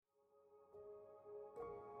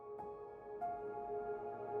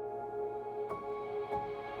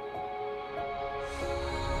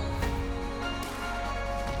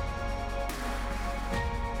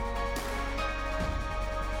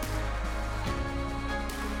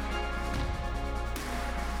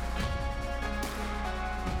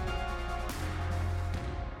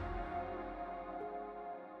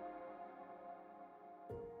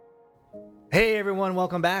Hey everyone,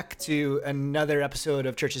 welcome back to another episode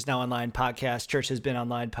of Church is Now Online podcast. Church has been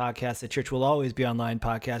online podcast. The church will always be online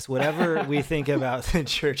podcast. Whatever we think about the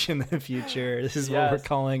church in the future, this is what we're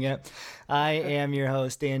calling it. I am your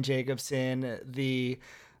host, Dan Jacobson. The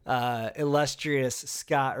illustrious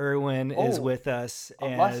Scott Irwin is with us,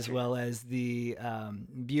 as well as the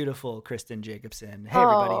beautiful Kristen Jacobson. Hey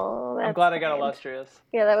everybody. I'm glad I got illustrious.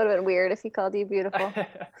 Yeah, that would have been weird if he called you beautiful.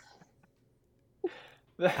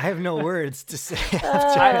 I have no words to say.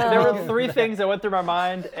 There were three things that went through my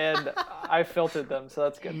mind, and I filtered them, so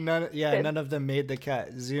that's good. None of them made the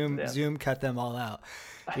cut. Zoom cut them all out.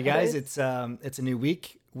 You guys, it's a new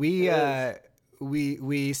week. We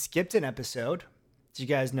skipped an episode. Did you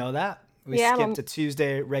guys know that? We skipped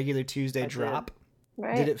a regular Tuesday drop.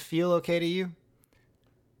 Right. Did it feel okay to you?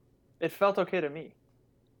 It felt okay to me.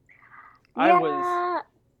 Yeah, I was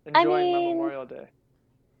enjoying my Memorial Day.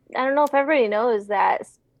 I don't know if everybody knows that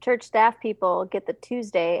church staff people get the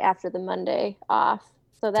Tuesday after the Monday off.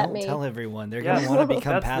 So that Don't tell everyone. They're going to want to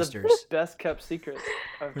become pastors. That's the best kept secret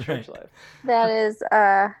of church life. That is,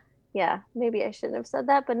 maybe I shouldn't have said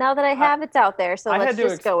that, but now that I have, it's out there. So let's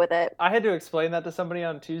just go with it. I had to explain that to somebody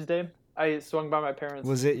on Tuesday. I swung by my parents.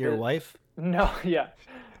 Was it your wife? No, yeah.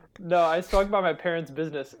 No, I swung by my parents'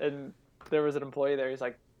 business, and there was an employee there. He's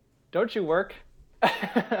like, "Don't you work?"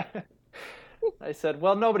 I said,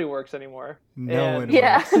 well, nobody works anymore. No one works.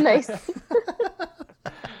 Yeah, nice.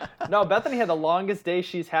 No, Bethany had the longest day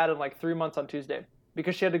she's had in like 3 months on Tuesday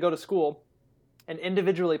because she had to go to school and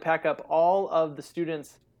individually pack up all of the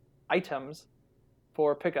students' items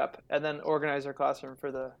for pickup and then organize her classroom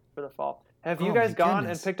for the fall. Have you guys gone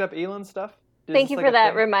and picked up Elon's stuff? Thank you for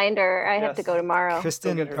that reminder. I have to go tomorrow.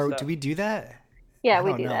 Kristen, do we do that? Yeah,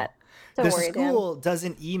 we do that. Don't worry, school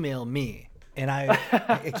doesn't email me. And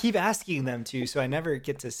I keep asking them to, so I never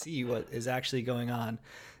get to see what is actually going on.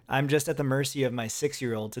 I'm just at the mercy of my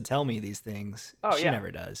 6-year-old to tell me these things. She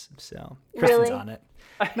never does. So Kristen's on it.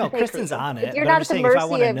 No, Kristen's on it. You're but not I'm just saying, if I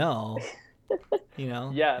want to know,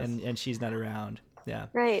 yes. and she's not around. Yeah.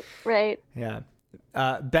 Right. Yeah.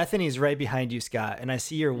 Bethany's right behind you, Scott, and I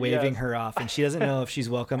see you're waving her off, and she doesn't know if she's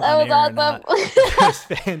welcome on air or not. It's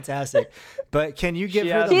fantastic. But can you give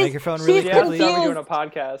her the microphone really quickly? We're doing a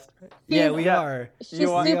podcast. We are. She's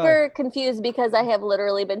super confused because I have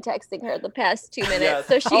literally been texting her the past 2 minutes.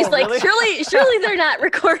 So she's like, really? surely they're not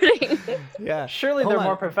recording. Yeah. Surely they're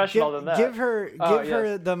more professional than that. Give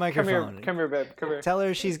her the microphone. Come here, babe. Come here. Tell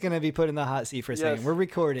her she's going to be put in the hot seat for a second. We're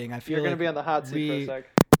recording. I feel you're going to be on the hot seat for a second.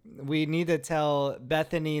 We need to tell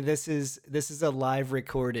Bethany this is a live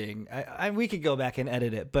recording. We could go back and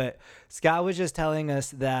edit it, but Scott was just telling us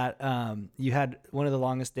that you had one of the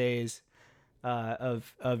longest days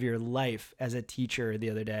of your life as a teacher the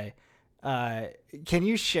other day. Can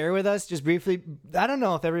you share with us just briefly? I don't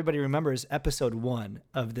know if everybody remembers episode 1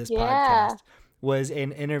 of this podcast was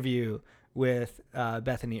an interview with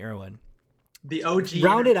Bethany Irwin. The OG.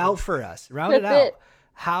 Round it out for us. Round it out.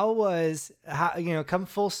 Come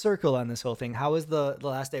full circle on this whole thing. How was the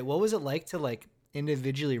last day? What was it like to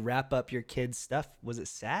individually wrap up your kids' stuff? Was it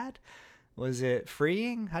sad? Was it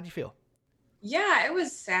freeing? How'd you feel? Yeah, it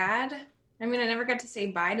was sad. I mean, I never got to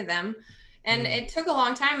say bye to them. And it took a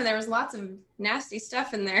long time, and there was lots of nasty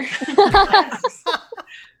stuff in there.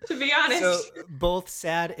 To be honest. So both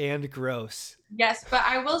sad and gross. Yes, but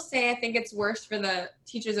I will say I think it's worse for the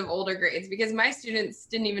teachers of older grades because my students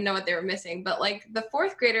didn't even know what they were missing. But the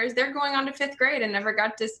 4th graders, they're going on to 5th grade and never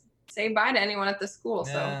got to say bye to anyone at the school.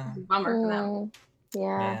 So it's a bummer for them.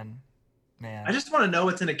 Yeah. Man. I just want to know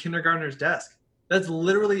what's in a kindergartner's desk. That's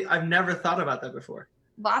literally, I've never thought about that before.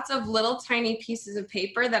 Lots of little tiny pieces of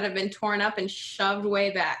paper that have been torn up and shoved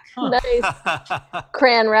way back. Nice.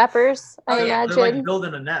 Crayon wrappers, I imagine. They're like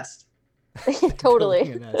building a nest.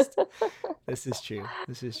 Totally. This is true.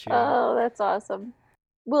 Oh, that's awesome.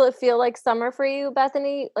 Will it feel like summer for you,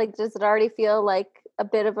 Bethany? Does it already feel like a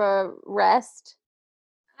bit of a rest?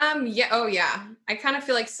 Yeah. Oh, yeah. I kind of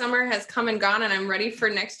feel like summer has come and gone, and I'm ready for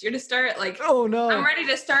next year to start. Oh no, I'm ready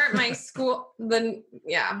to start my school,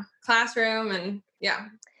 classroom, and yeah.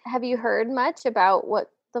 Have you heard much about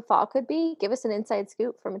what the fall could be? Give us an inside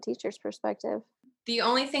scoop from a teacher's perspective. The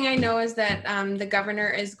only thing I know is that the governor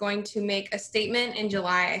is going to make a statement in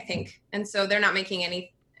July, I think, and so they're not making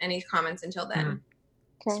any comments until then.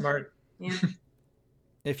 Okay. Smart. Yeah.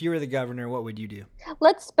 If you were the governor, what would you do?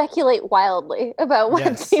 Let's speculate wildly about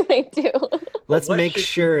what he might do. Let's make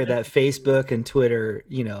sure that Facebook and Twitter,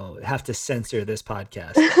 have to censor this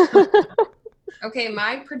podcast. Okay,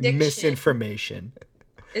 my prediction Misinformation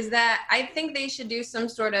is that I think they should do some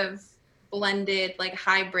sort of blended,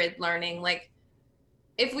 hybrid learning.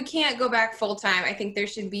 if we can't go back full time, I think there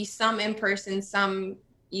should be some in person, some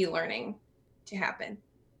e-learning to happen.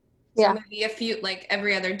 So Yeah. maybe a few, like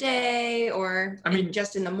every other day, or I mean,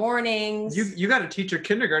 just in the mornings. You got to teach your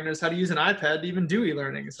kindergartners how to use an iPad to even do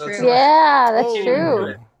e-learning. So it's True. like, Yeah, that's Oh.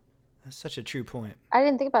 true. That's such a true point. I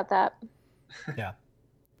didn't think about that. Yeah.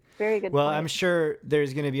 Very good Well, point. I'm sure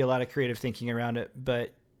there's going to be a lot of creative thinking around it,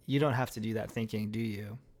 but you don't have to do that thinking, do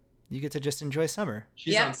you? You get to just enjoy summer.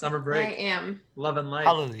 she's Yep, on summer I break, am. loving life.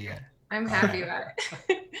 Hallelujah. I'm happy about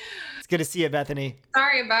it. It's good to see you, Bethany.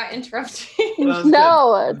 Sorry about interrupting. That was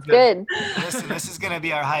No, good. it's good. This is going to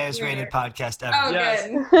be our highest rated podcast ever. Oh, Yes.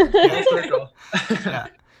 good. Full circle. Yeah.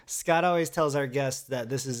 Scott always tells our guests that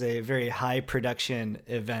this is a very high production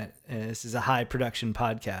event, and this is a high production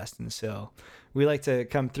podcast, and so we like to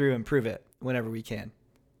come through and prove it whenever we can.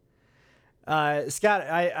 Scott,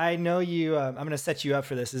 I know you. I'm going to set you up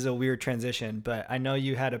for this. This is a weird transition, but I know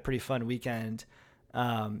you had a pretty fun weekend.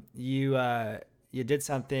 You did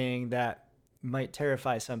something that might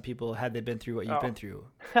terrify some people had they been through what you've been through.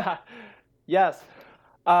 Yes.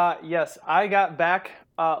 Yes, I got back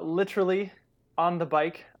literally on the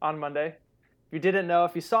bike on Monday. If you didn't know,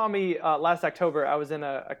 if you saw me last October, I was in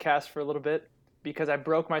a cast for a little bit because I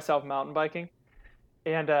broke myself mountain biking.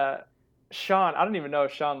 And Sean, I don't even know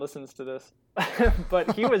if Sean listens to this,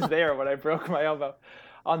 but he was there when I broke my elbow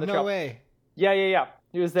on the No trail. way. Yeah.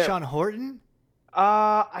 He was there. Sean Horton?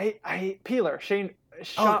 Peeler. Shane.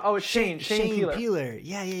 Sean, it's Shane Peeler.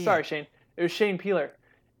 Yeah. Sorry, Shane. It was Shane Peeler,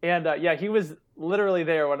 and yeah, he was literally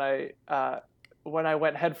there when I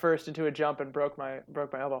went headfirst into a jump and broke my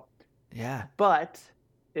elbow. Yeah. But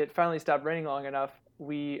it finally stopped raining long enough.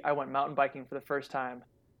 I went mountain biking for the first time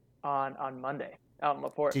on Monday out in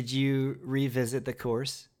LaPorte. Did you revisit the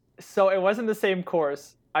course? So it wasn't the same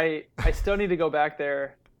course. I still need to go back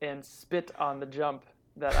there and spit on the jump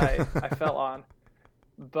that I fell on.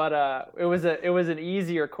 But it was an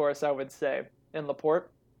easier course, I would say, in LaPorte.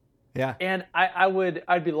 Yeah. And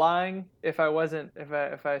I'd be lying if I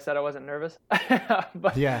said I wasn't nervous.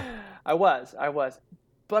 But Yeah. I was.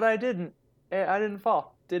 But I didn't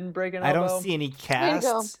fall. Didn't break an I elbow. don't see any go.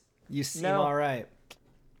 casts. You seem No. all right.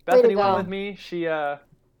 Bethany go. went with me. She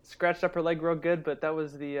scratched up her leg real good, but that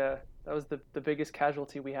was the biggest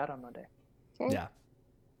casualty we had on Monday. Okay. Yeah.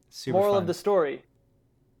 Super Moral fun. of the story: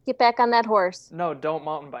 Get back on that horse. no, don't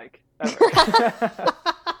mountain bike. Ever.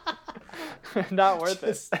 Not worth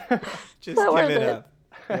Just it. Just Not give worth it it. up.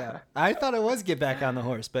 Yeah. I thought it was get back on the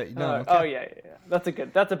horse, but no. okay. Oh yeah. That's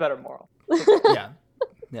a better moral.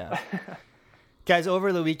 Yeah. Guys,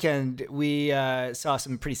 over the weekend we saw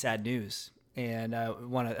some pretty sad news, and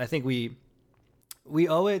I think we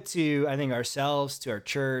owe it to ourselves, to our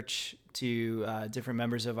church, to different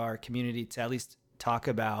members of our community to at least talk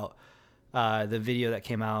about the video that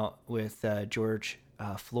came out with George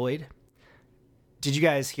Floyd. Did you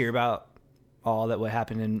guys hear about all that what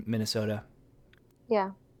happened in Minnesota?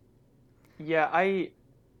 Yeah. Yeah,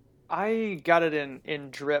 I got it in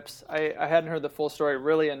drips. I hadn't heard the full story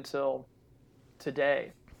really until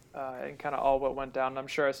today, and kind of all what went down. I'm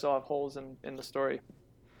sure I still have holes in the story.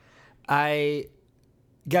 I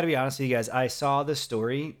got to be honest with you guys. I saw the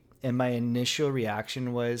story and my initial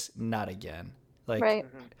reaction was not again. Like, Right.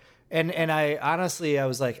 and I honestly, I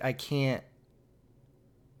was like, I can't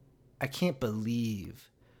believe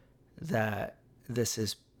that this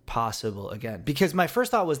is possible again. Because my first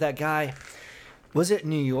thought was that guy, was it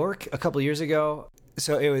New York a couple years ago?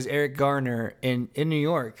 So it was Eric Garner in New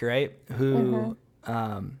York, right? Who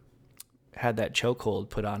had that chokehold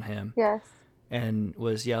put on him. Yes. And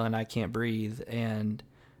was yelling, "I can't breathe." And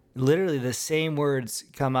literally the same words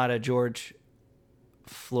come out of George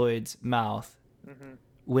Floyd's mouth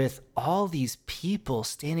with all these people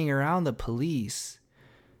standing around the police,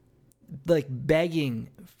 like begging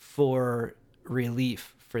for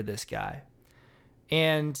relief for this guy.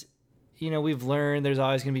 And, we've learned there's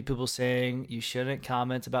always going to be people saying you shouldn't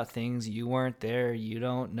comment about things you weren't there, you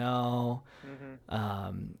don't know.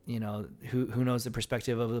 Who knows the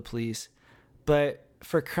perspective of the police. But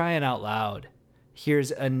for crying out loud,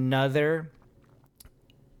 here's another.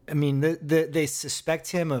 I mean, they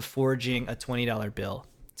suspect him of forging a $20 bill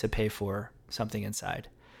to pay for something inside.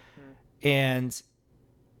 And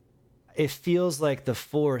it feels like the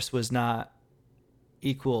force was not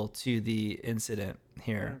equal to the incident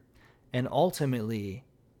here. And ultimately,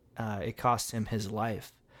 it cost him his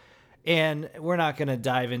life. And we're not going to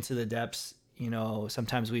dive into the depths.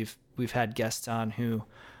 Sometimes we've had guests on who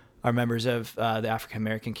are members of the African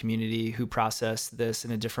American community who process this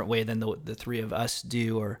in a different way than the three of us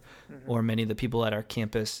do, or many of the people at our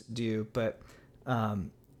campus do. But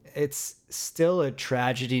it's still a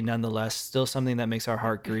tragedy nonetheless, still something that makes our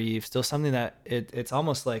heart grieve, still something that it's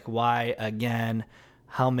almost like, why again,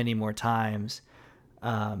 how many more times?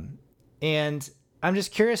 And I'm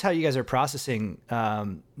just curious how you guys are processing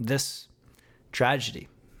this tragedy.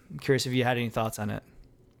 I'm curious if you had any thoughts on it.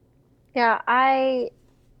 Yeah, I've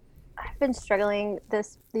been struggling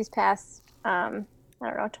these past I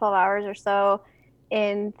don't know, 12 hours or so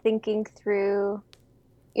in thinking through,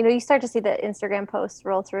 you start to see the Instagram posts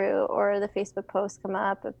roll through or the Facebook posts come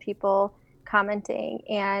up of people commenting,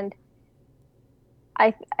 and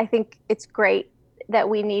I think it's great that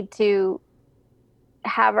we need to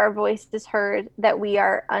have our voices heard, that we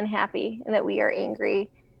are unhappy and that we are angry.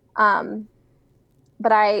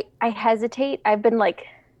 But I hesitate. I've been like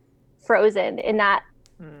frozen and not.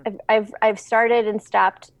 I've started and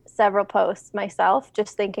stopped several posts myself,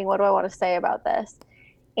 just thinking, what do I want to say about this?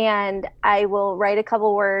 And I will write a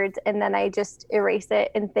couple words and then I just erase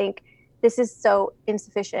it and think, this is so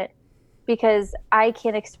insufficient, because I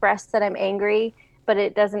can express that I'm angry, but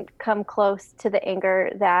it doesn't come close to the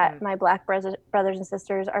anger that my Black brothers and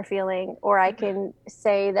sisters are feeling. Or I can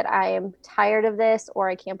say that I am tired of this, or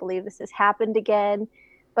I can't believe this has happened again.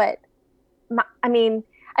 But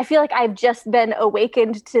I feel like I've just been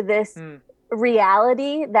awakened to this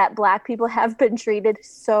reality that Black people have been treated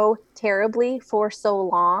so terribly for so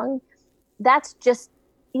long. That's just,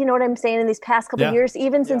 you know what I'm saying, in these past couple of years,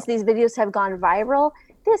 even since these videos have gone viral,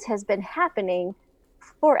 this has been happening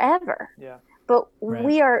forever. Yeah. But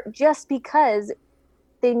we are, just because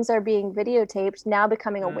things are being videotaped, now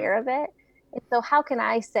becoming aware of it. And so how can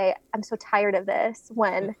I say I'm so tired of this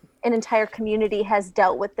when an entire community has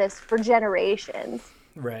dealt with this for generations,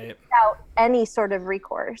 without any sort of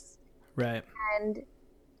recourse? Right. And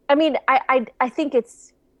I mean, I think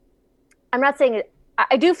it's, I'm not saying it,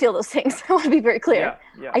 I do feel those things. I want to be very clear.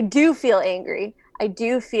 I do feel angry. I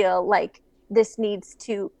do feel like this needs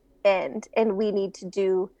to end and we need to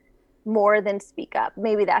do more than speak up.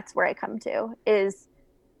 Maybe that's where I come to, is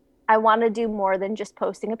I want to do more than just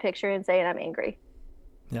posting a picture and saying I'm angry.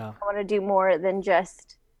 Yeah. I want to do more than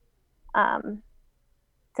just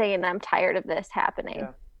saying I'm tired of this happening.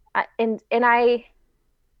 Yeah. And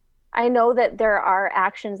I know that there are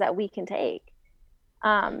actions that we can take.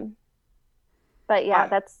 But yeah,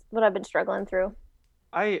 that's what I've been struggling through.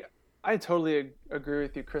 I totally agree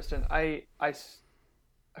with you, Kristen.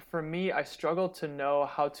 For me, I struggle to know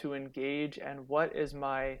how to engage and what is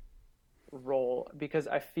my role, because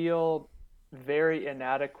I feel very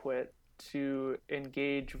inadequate to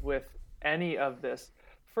engage with any of this.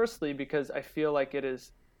 Firstly, because I feel like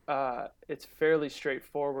it's fairly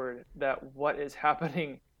straightforward that what is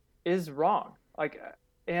happening is wrong.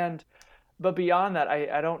 But beyond that,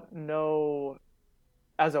 I don't know,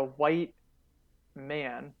 as a white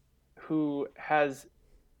man who has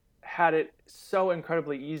had it so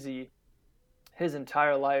incredibly easy his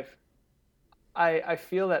entire life, I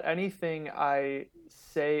feel that anything I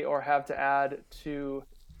say or have to add to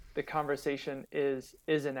the conversation is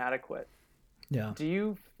inadequate. Yeah. Do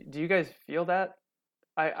you guys feel that?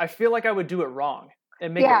 I feel like I would do it wrong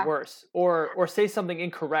and make it worse, or say something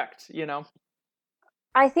incorrect,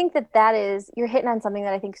 I think that is, you're hitting on something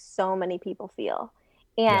that I think so many people feel.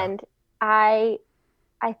 And I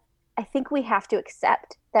think we have to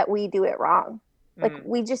accept that we do it wrong. Like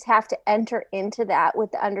we just have to enter into that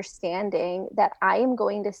with the understanding that I am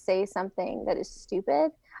going to say something that is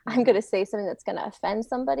stupid. I'm going to say something that's going to offend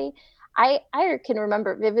somebody. I can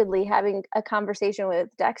remember vividly having a conversation with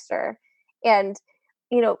Dexter and,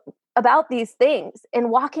 about these things, and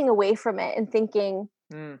walking away from it and thinking,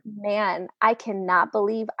 man, I cannot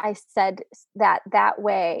believe I said that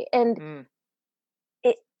way. And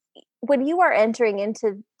when you are entering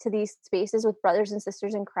into these spaces with brothers and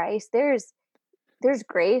sisters in Christ, there's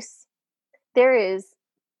grace, there is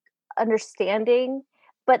understanding,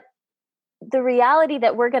 but the reality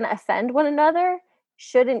that we're going to offend one another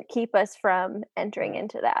shouldn't keep us from entering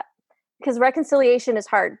into that, because reconciliation is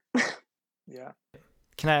hard. Yeah.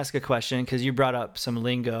 Can I ask a question? Because you brought up some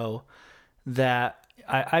lingo that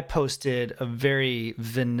I posted a very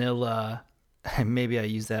vanilla, maybe I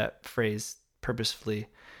use that phrase purposefully,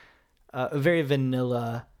 a very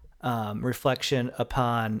vanilla reflection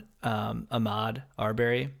upon Ahmaud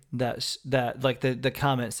Arbery. That like the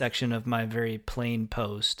comment section of my very plain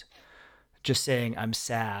post, just saying I'm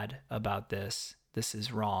sad about this. This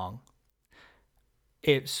is wrong.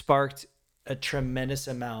 It sparked a tremendous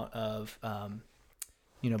amount of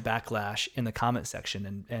backlash in the comment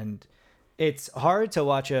section, and it's hard to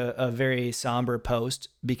watch a very somber post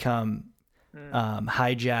become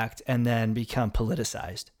hijacked and then become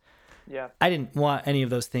politicized. Yeah. I didn't want any of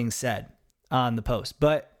those things said on the post,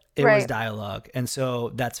 but it was Right. dialogue. And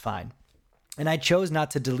so that's fine. And I chose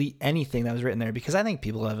not to delete anything that was written there because I think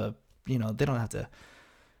people have they don't have to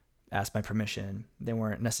ask my permission. They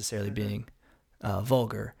weren't necessarily being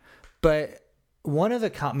vulgar. But one of the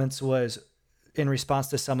comments was in response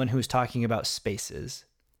to someone who was talking about spaces.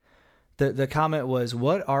 The comment was,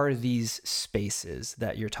 what are these spaces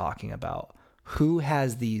that you're talking about? Who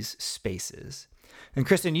has these spaces? And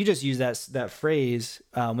Kristen, you just used that phrase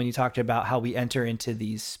when you talked about how we enter into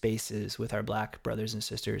these spaces with our Black brothers and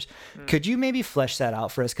sisters. Could you maybe flesh that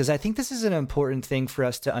out for us? Because I think this is an important thing for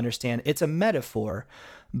us to understand. It's a metaphor,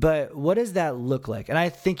 but what does that look like? And I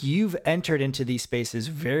think you've entered into these spaces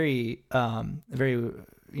very, very,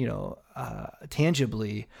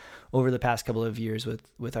 tangibly over the past couple of years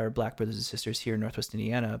with our Black brothers and sisters here in Northwest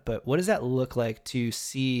Indiana. But what does that look like to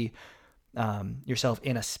see yourself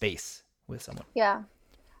in a space with someone? Yeah.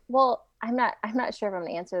 Well, I'm not sure if I'm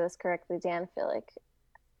going to answer this correctly, Dan. I feel like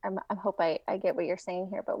I hope I get what you're saying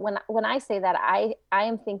here. But when I say that, I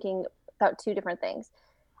am thinking about two different things.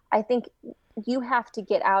 I think you have to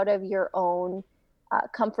get out of your own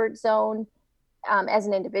comfort zone as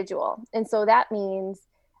an individual. And so that means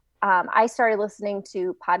I started listening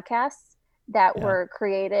to podcasts that were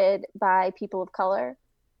created by people of color,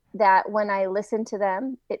 that when I listen to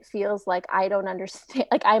them, it feels like I don't understand,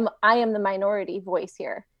 like I am the minority voice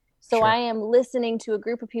here. So Sure. I am listening to a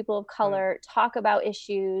group of people of color talk about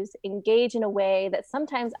issues, engage in a way that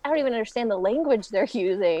sometimes I don't even understand the language they're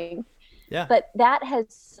using. Yeah. But that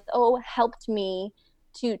has so helped me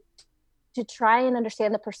to try and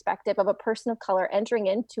understand the perspective of a person of color entering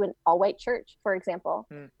into an all-white church, for example,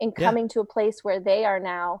 and coming to a place where they are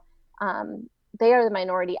now, they are the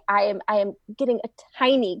minority. I am getting a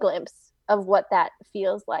tiny glimpse of what that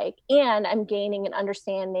feels like. And I'm gaining an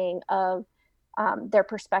understanding of their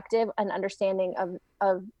perspective, an understanding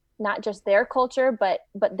of not just their culture, but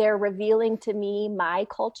they're revealing to me my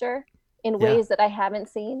culture in ways that I haven't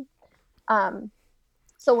seen.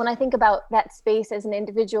 So when I think about that space as an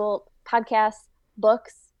individual, podcasts,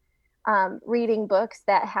 books, reading books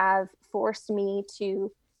that have forced me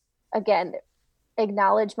to, again,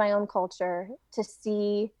 acknowledge my own culture, to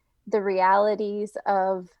see the realities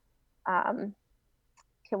of, can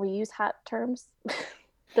we use hot terms?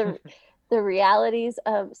 the realities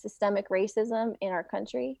of systemic racism in our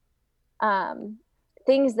country.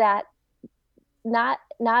 Things that not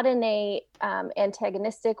in a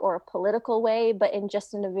antagonistic or a political way, but in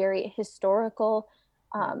a very historical,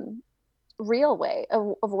 real way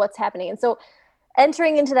of what's happening. And so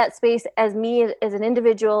entering into that space as me as an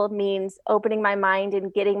individual means opening my mind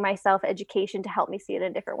and getting myself education to help me see it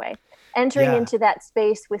in a different way. Entering into that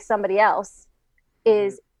space with somebody else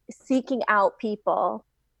is seeking out people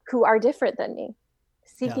who are different than me,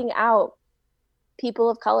 seeking out people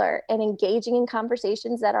of color and engaging in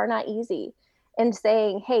conversations that are not easy, and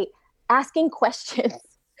saying, hey, asking questions,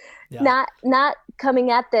 not coming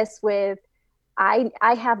at this with, I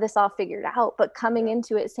have this all figured out, but coming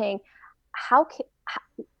into it saying, how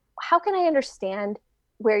can I understand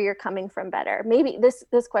where you're coming from better? Maybe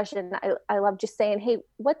this question, I love just saying, hey,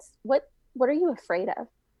 what are you afraid of?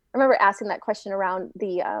 I remember asking that question around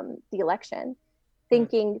the election,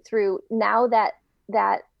 thinking through, now that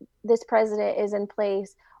this president is in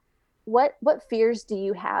place, what fears do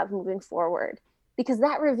you have moving forward? Because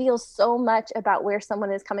that reveals so much about where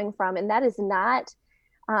someone is coming from. And that is not,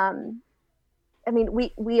 that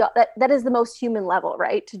is the most human level,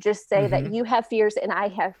 right? To just say that you have fears and I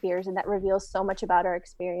have fears, and that reveals so much about our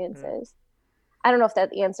experiences. I don't know if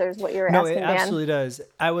that answers what you're asking, Dan. No, it absolutely does.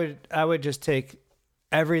 I would just take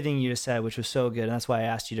everything you just said, which was so good, and that's why I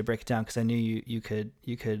asked you to break it down, because I knew you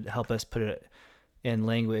could help us put it in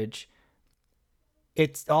language.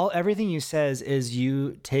 It's everything you says is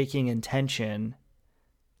you taking intention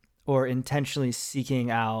or intentionally seeking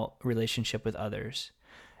out relationship with others.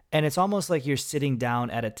 And it's almost like you're sitting down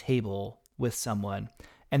at a table with someone,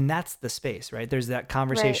 and that's the space, right? There's that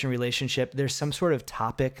conversation, relationship. There's some sort of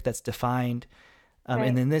topic that's defined.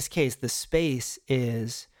 And in this case, the space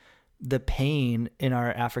is the pain in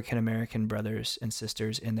our African-American brothers and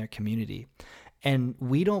sisters in their community. And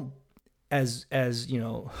we don't, as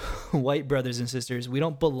white brothers and sisters, we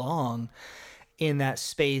don't belong in that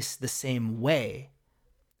space the same way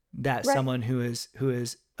that someone who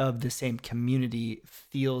is of the same community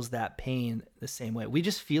feels that pain the same way. We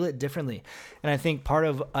just feel it differently. And I think part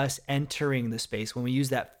of us entering the space, when we use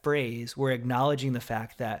that phrase, we're acknowledging the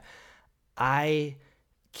fact that I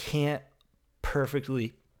can't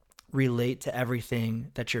perfectly relate to everything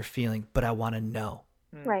that you're feeling, but I want to know.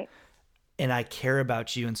 Right. And I care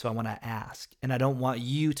about you, and so I want to ask. And I don't want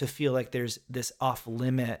you to feel like there's this off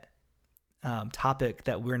limit topic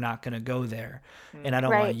that we're not going to go there. And I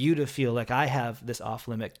don't want you to feel like I have this off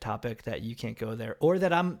limit topic that you can't go there, or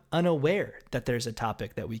that I'm unaware that there's a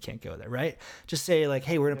topic that we can't go there. Right. Just say like,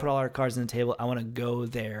 hey, we're going to put all our cards on the table. I want to go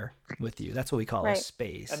there with you. That's what we call a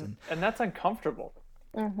space. And that's uncomfortable.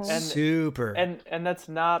 Mm-hmm. And, super. And that's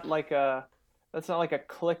not like a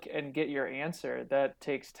click and get your answer. That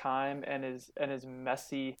takes time and is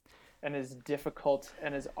messy and is difficult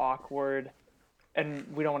and is awkward. And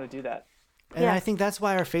we don't want to do that. And I think that's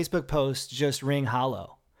why our Facebook posts just ring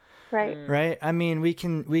hollow. Right. Right. I mean, we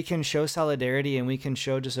can show solidarity and we can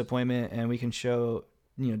show disappointment and we can show,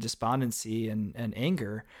 despondency and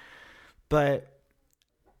anger. But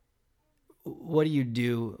what do you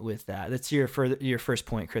do with that? That's your first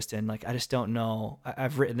point, Kristen. Like, I just don't know.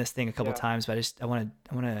 I've written this thing a couple times, but I want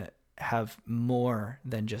to have more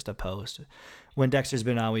than just a post. When Dexter's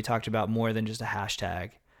been on, we talked about more than just a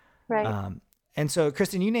hashtag. Right. And so,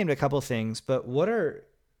 Kristen, you named a couple things, but what are,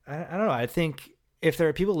 I don't know, I think if there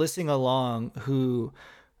are people listening along who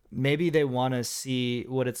maybe they want to see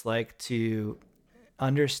what it's like to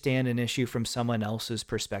understand an issue from someone else's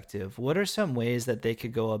perspective, what are some ways that they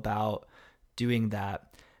could go about doing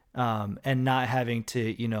that and not having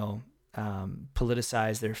to,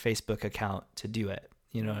 politicize their Facebook account to do it?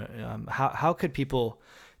 How could people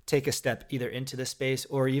take a step either into the space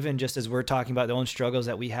or even just as we're talking about the own struggles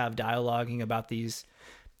that we have dialoguing about these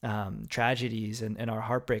tragedies and our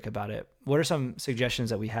heartbreak about it? What are some suggestions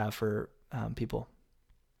that we have for people?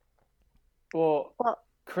 Well,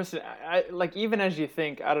 Kristen, I like, even as you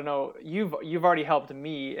think, I don't know, you've already helped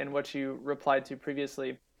me in what you replied to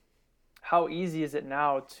previously. How easy is it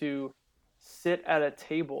now to sit at a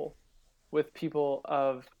table with people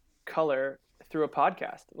of color through a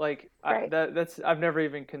podcast? Like, that's I've never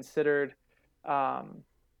even considered,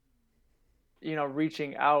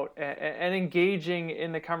 reaching out and engaging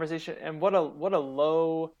in the conversation. And what a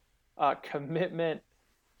low commitment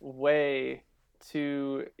way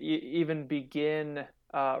to even begin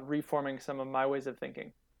reforming some of my ways of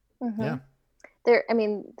thinking. Mm-hmm. Yeah.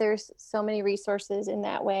 There's so many resources in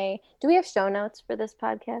that way. Do we have show notes for this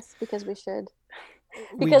podcast? Because we should.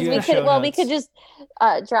 Because we could just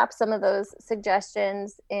drop some of those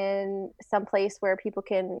suggestions in some place where people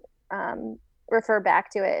can refer back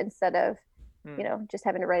to it instead of just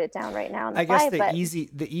having to write it down right now on the fly.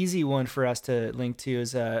 The easy one for us to link to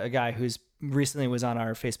is a guy who's recently was on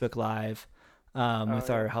our Facebook Live with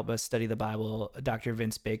our Help Us Study the Bible, Dr.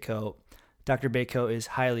 Vince Baycoat. Dr. Baycoat is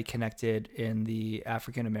highly connected in the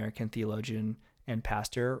African American theologian and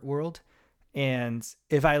pastor world. And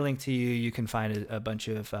if I link to you, you can find a bunch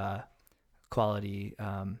of quality,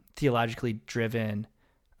 theologically driven,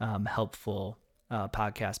 helpful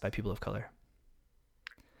podcasts by people of color.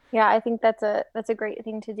 Yeah, I think that's a great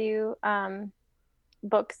thing to do.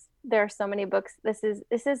 Books. There are so many books. This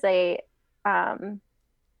is a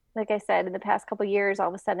like I said, in the past couple of years, all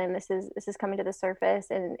of a sudden this is coming to the surface,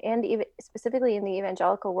 and even specifically in the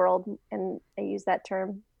evangelical world, and I use that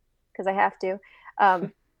term because I have to.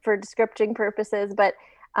 For descripting purposes, but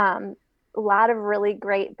a lot of really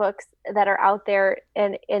great books that are out there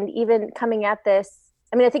and even coming at this.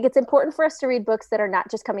 I think it's important for us to read books that are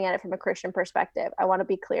not just coming at it from a Christian perspective. I want to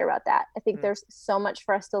be clear about that. I think there's so much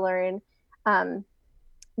for us to learn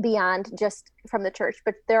beyond just from the church,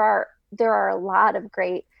 but there are a lot of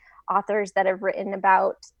great authors that have written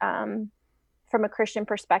about from a Christian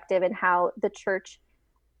perspective and how the church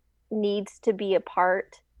needs to be a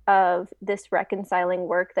part of this reconciling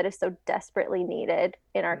work that is so desperately needed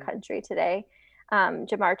in our country today.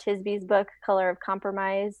 Jamar Tisby's book, Color of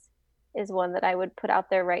Compromise, is one that I would put out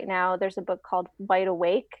there right now. There's a book called Wide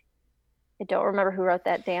Awake. I don't remember who wrote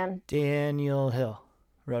that, Dan. Daniel Hill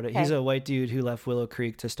wrote it. Okay. He's a white dude who left Willow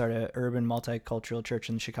Creek to start an urban multicultural church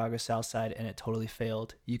in the Chicago South Side, and it totally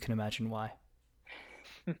failed. You can imagine why.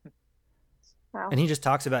 Wow. And he just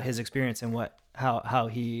talks about his experience and how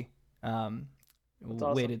he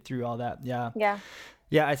waded through all that. Yeah.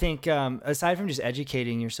 I think aside from just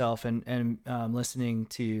educating yourself and listening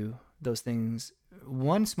to those things,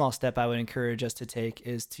 one small step I would encourage us to take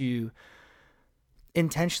is to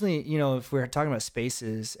intentionally, if we're talking about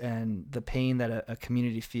spaces and the pain that a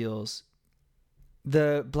community feels,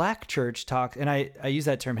 the Black church talk, and I use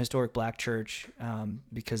that term historic Black church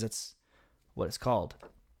because it's what it's called.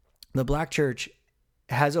 The Black church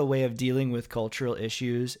has a way of dealing with cultural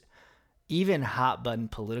issues, even hot button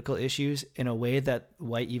political issues, in a way that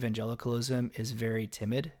white evangelicalism is very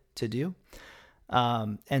timid to do.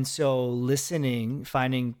 And so listening,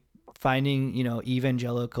 finding,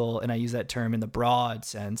 evangelical, and I use that term in the broad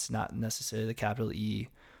sense, not necessarily the capital E,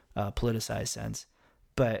 politicized sense,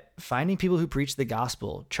 But finding people who preach the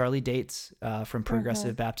gospel, Charlie Dates from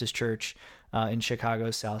Progressive Baptist Church in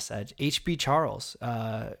Chicago's South Side, H.B. Charles,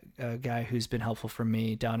 a guy who's been helpful for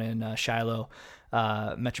me down in Shiloh,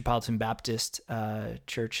 Metropolitan Baptist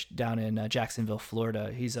Church down in Jacksonville,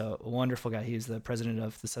 Florida. He's a wonderful guy. He's the president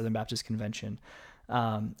of the Southern Baptist Convention.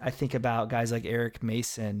 I think about guys like Eric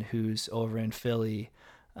Mason, who's over in Philly.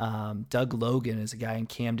 Doug Logan is a guy in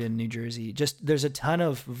Camden, New Jersey. Just there's a ton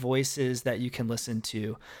of voices that you can listen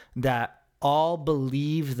to that all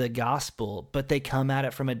believe the gospel, but they come at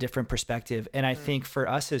it from a different perspective. And I think for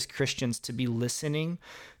us as Christians to be listening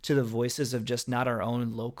to the voices of just not our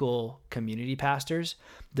own local community pastors,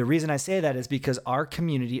 the reason I say that is because our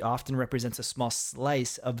community often represents a small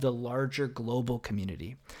slice of the larger global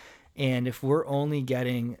community. And if we're only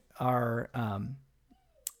getting our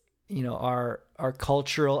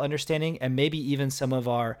cultural understanding and maybe even some of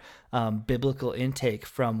our biblical intake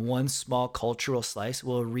from one small cultural slice,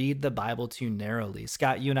 we'll read the Bible too narrowly.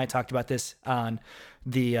 Scott, you and I talked about this on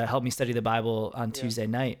the Help Me Study the Bible on Tuesday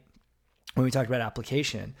night when we talked about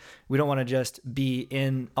application. We don't want to just be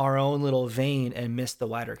in our own little vein and miss the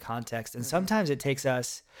wider context. And sometimes it takes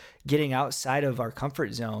us getting outside of our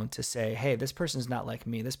comfort zone to say, hey, this person's not like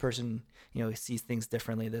me. This person, sees things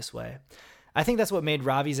differently this way. I think that's what made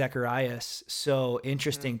Ravi Zacharias so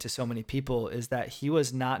interesting to so many people, is that he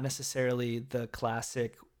was not necessarily the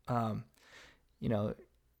classic,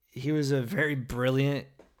 he was a very brilliant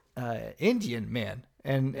Indian man,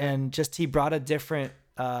 and just he brought a different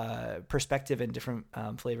perspective and different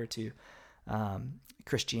flavor to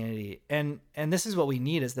Christianity. And this is what we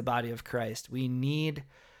need as the body of Christ. We need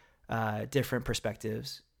different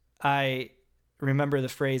perspectives. I remember the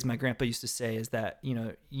phrase my grandpa used to say is that,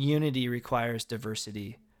 unity requires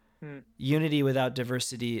diversity. Unity without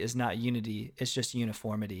diversity is not unity. It's just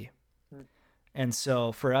uniformity. And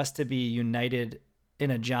so for us to be united in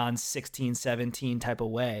a John 16:17 type of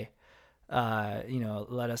way,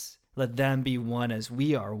 let them be one as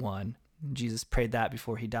we are one. Jesus prayed that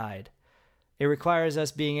before he died. It requires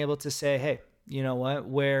us being able to say, hey, you know what,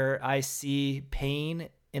 where I see pain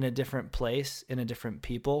in a different place, in a different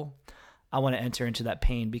people, I want to enter into that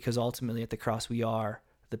pain, because ultimately at the cross we are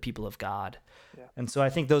the people of God. Yeah. And so I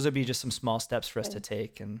think those would be just some small steps for us to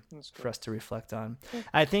take and for us to reflect on. Yeah.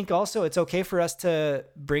 I think also it's okay for us to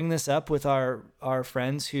bring this up with our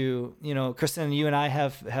friends who, Kristen, you and I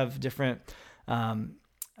have different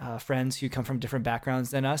friends who come from different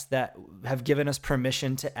backgrounds than us that have given us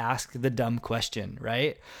permission to ask the dumb question,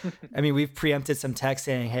 right? I mean, we've preempted some text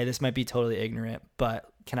saying, hey, this might be totally ignorant,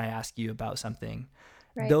 but can I ask you about something?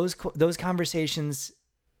 Right. Those conversations,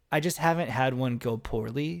 I just haven't had one go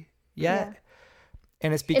poorly yet. Yeah.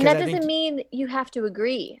 And it's because that doesn't mean you have to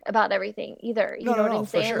agree about everything either. You know what I'm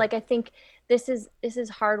saying? Sure. Like, I think this is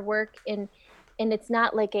hard work, and it's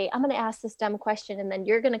not like I'm going to ask this dumb question and then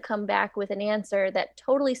you're going to come back with an answer that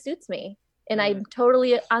totally suits me and I'm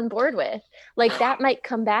totally on board with. Like, that might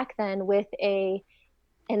come back then with an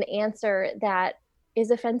answer that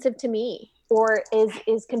is offensive to me, or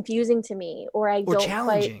is confusing to me, or don't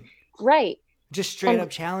challenging. Right. Just straight up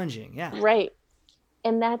challenging. Yeah. Right.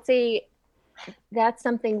 And that's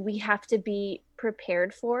something we have to be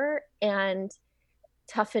prepared for and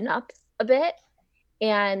toughen up a bit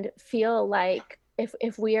and feel like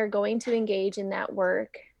if we are going to engage in that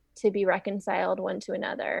work to be reconciled one to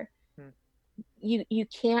another, you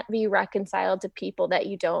can't be reconciled to people that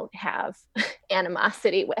you don't have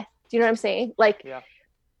animosity with. Do you know what I'm saying? Like,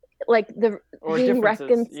 like the or being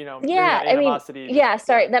differences, that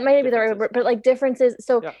might be the right word, but like differences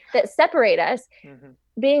that separate us,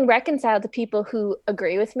 being reconciled to people who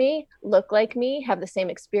agree with me, look like me, have the same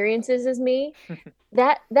experiences as me,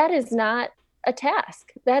 that is not a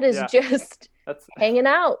task. That is just hanging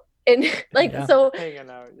out. And so hanging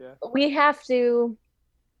out,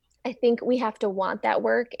 I think we have to want that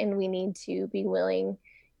work, and we need to be willing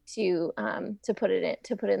to put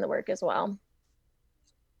in the work as well.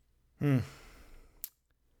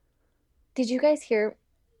 Did you guys hear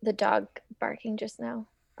the dog barking just now?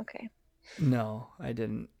 Okay. No, I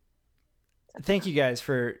didn't. Thank you guys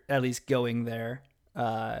for at least going there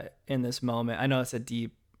in this moment. I know it's a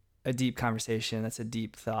deep conversation. That's a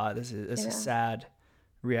deep thought. This is a sad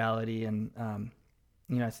reality. And,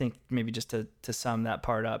 I think maybe just to sum that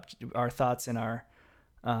part up, our thoughts and our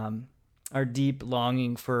deep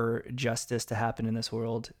longing for justice to happen in this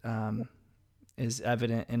world is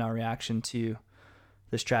evident in our reaction to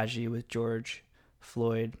this tragedy with George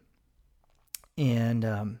Floyd.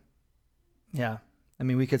 And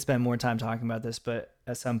we could spend more time talking about this, but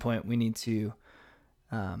at some point we need to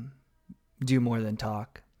do more than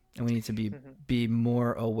talk, and we need to be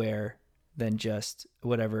more aware than just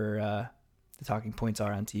whatever the talking points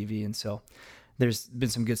are on TV. And so there's been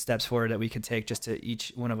some good steps forward that we could take just to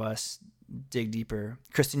each one of us dig deeper.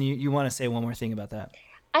 Kristen, you want to say one more thing about that?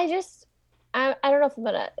 I don't know if I'm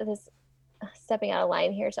gonna stepping out of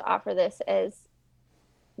line here to offer this as,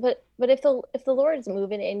 but if the Lord is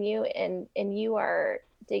moving in you and you are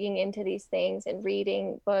digging into these things and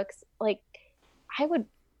reading books, like, I would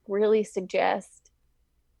really suggest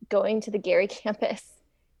going to the Gary campus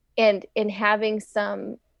and having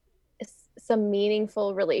some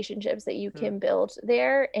meaningful relationships that you can build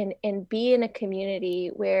there, and be in a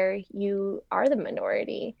community where you are the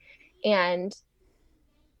minority. And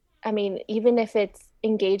I mean, even if it's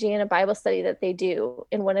engaging in a Bible study that they do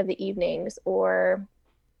in one of the evenings, or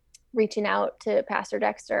reaching out to Pastor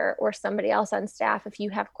Dexter or somebody else on staff if you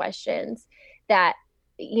have questions that,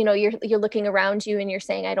 you know, you're looking around you and you're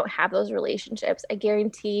saying, I don't have those relationships. I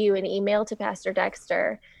guarantee you an email to Pastor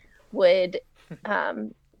Dexter would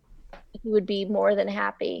he would be more than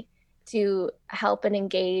happy to help and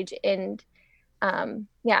engage. And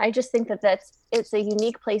I just think it's a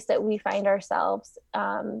unique place that we find ourselves.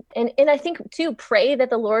 And I think too, pray that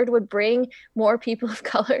the Lord would bring more people of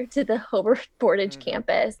color to the Hobart Portage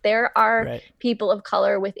campus. There are people of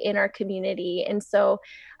color within our community. And so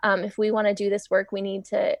if we want to do this work, we need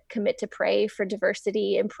to commit to pray for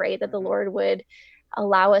diversity and pray that the Lord would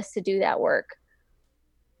allow us to do that work.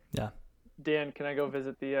 Yeah. Dan, can I go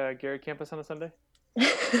visit the Gary campus on a Sunday?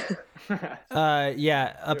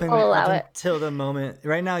 Up until the moment.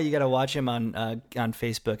 Right now, you got to watch him on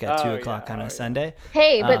Facebook at 2:00 on a Sunday.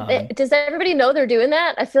 Hey, but does everybody know they're doing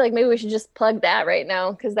that? I feel like maybe we should just plug that right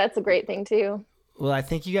now, because that's a great thing too. Well, I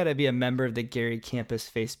think you got to be a member of the Gary Campus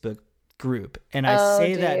Facebook group, and I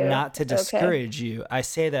say that not to discourage you. I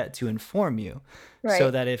say that to inform you, so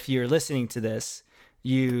that if you're listening to this,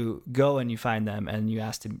 you go and you find them and you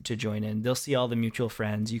ask to join in. They'll see all the mutual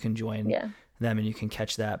friends. You can join them and you can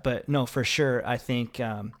catch that. But no, for sure, I think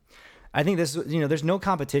this, there's no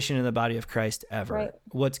competition in the body of Christ ever. Right.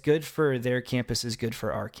 What's good for their campus is good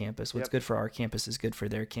for our campus. What's good for our campus is good for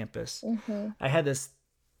their campus. Mm-hmm. I had this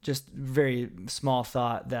just very small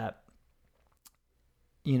thought that,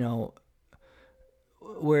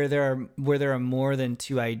 where there are more than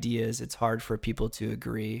two ideas, it's hard for people to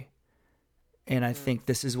agree. And I think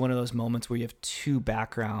this is one of those moments where you have two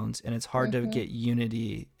backgrounds and it's hard to get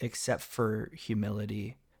unity except for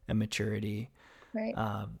humility and maturity. Right.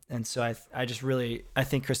 And so I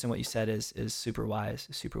think, Kristen, what you said is super wise,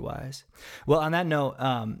 super wise. Well, on that note,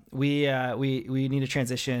 we need to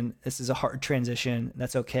transition. This is a hard transition.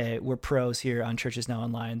 That's okay. We're pros here on Churches Now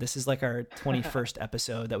Online. This is like our 21st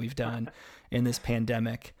episode that we've done in this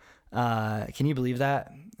pandemic. Can you believe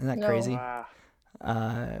that? Isn't that crazy? Wow.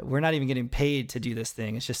 We're not even getting paid to do this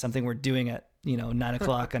thing. It's just something we're doing at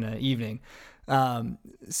 9:00 in an evening.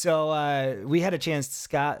 So we had a chance.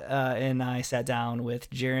 Scott and I sat down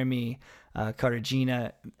with Jeremy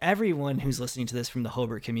Cartagena. Everyone who's listening to this from the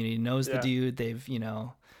Hobart community knows the dude. They've he's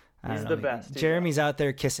the best. Jeremy's out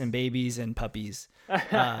there kissing babies and puppies,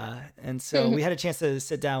 and so we had a chance to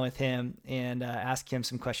sit down with him and ask him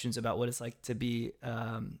some questions about what it's like to be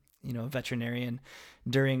a veterinarian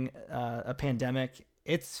during a pandemic.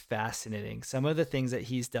 It's fascinating. Some of the things that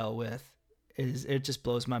he's dealt with it just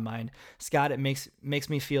blows my mind. Scott, it makes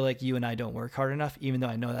me feel like you and I don't work hard enough, even though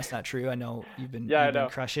I know that's not true. I know you've been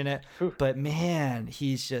crushing it, but man,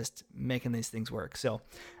 he's just making these things work. So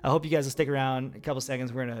I hope you guys will stick around a couple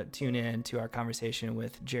seconds. We're going to tune in to our conversation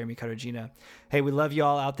with Jeremy Cartagena. Hey, we love you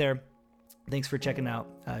all out there. Thanks for checking out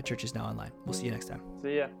Churches Now Online. We'll see you next time.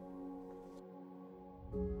 See ya.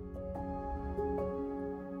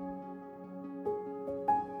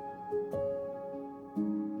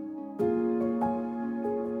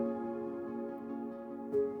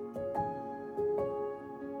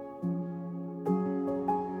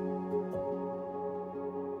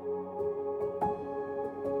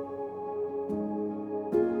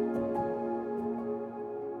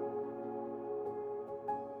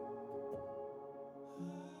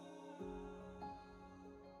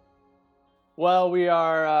 Well, we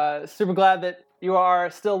are super glad that you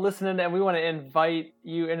are still listening, and we want to invite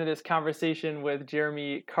you into this conversation with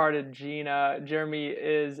Jeremy Cartagena. Jeremy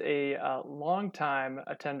is a longtime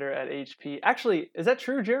attender at HP. Actually, is that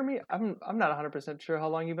true, Jeremy? I'm not 100% sure how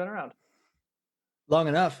long you've been around. Long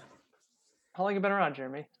enough. How long have you been around,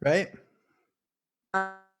 Jeremy? Right?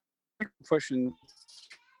 Pushing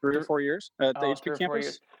 3 or 4 years at the HP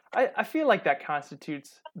campus. I feel like that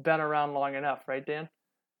constitutes been around long enough, right, Dan?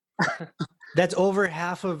 That's over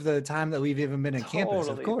half of the time that we've even been on campus,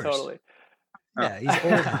 of course. Totally. Yeah, he's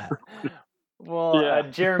old hat. Well, Yeah.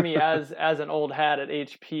 Jeremy, as an old hat at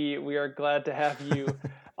HP, we are glad to have you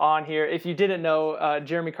on here. If you didn't know,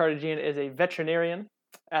 Jeremy Cartagena is a veterinarian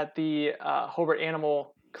at the Hobart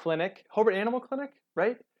Animal Clinic,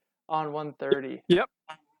 right? On 130. Yep.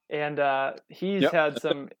 And he's had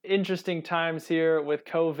some interesting times here with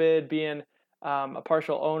COVID, being a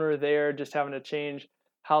partial owner there, just having to change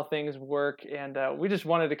how things work. And we just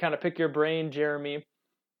wanted to kind of pick your brain, Jeremy,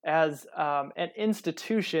 as an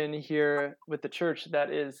institution here with the church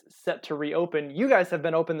that is set to reopen. You guys have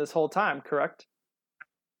been open this whole time, correct?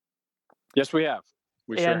 Yes, we have.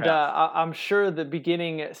 And I'm sure the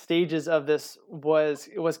beginning stages of this was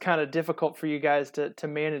kind of difficult for you guys to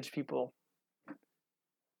manage people.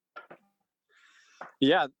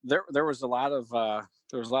 Yeah, there was a lot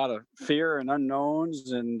of fear and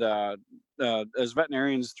unknowns, and as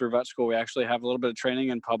veterinarians through vet school, we actually have a little bit of training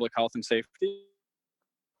in public health and safety.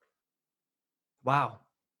 Wow.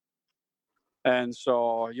 And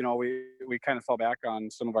so, you know, we kind of fell back on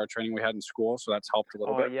some of our training we had in school, so that's helped a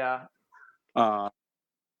little bit. Yeah.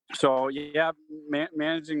 So yeah,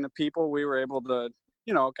 managing the people, we were able to,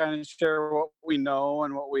 you know, kind of share what we know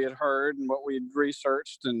and what we had heard and what we'd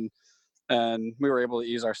researched, and we were able to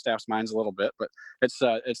ease our staff's minds a little bit. But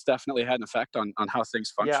it's definitely had an effect on how things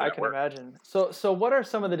function. Yeah, I can imagine. So what are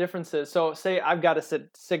some of the differences? So say I've got a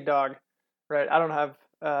sick dog, right? I don't have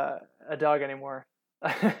a dog anymore.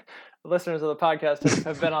 Listeners of the podcast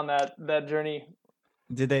have been on that journey.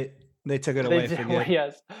 Did they took it away for good?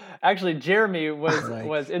 Yes. Actually, Jeremy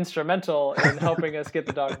was instrumental in helping us get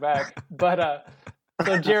the dog back. But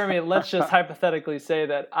so Jeremy, let's just hypothetically say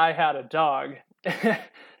that I had a dog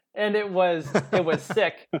and it was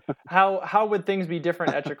sick. How would things be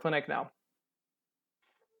different at your clinic now?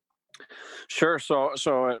 Sure. So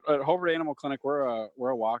at Hobart Animal Clinic, we're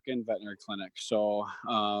a walk-in veterinary clinic. So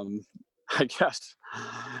I guess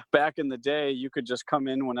back in the day, you could just come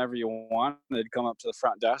in whenever you wanted. They'd come up to the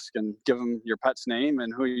front desk and give them your pet's name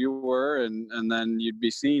and who you were, and then you'd be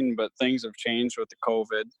seen. But things have changed with the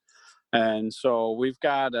COVID, and so we've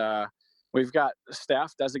got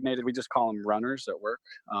staff designated. We just call them runners at work,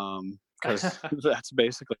 because that's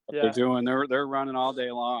basically what they're doing. They're running all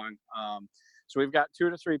day long. So we've got 2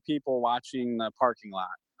 to 3 people watching the parking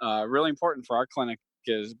lot. Really important for our clinic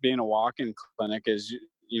is being a walk-in clinic is,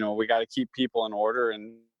 you know, we got to keep people in order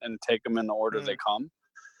and take them in the order they come.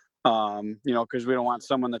 You know, because we don't want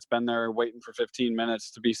someone that's been there waiting for 15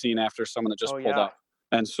 minutes to be seen after someone that just pulled up.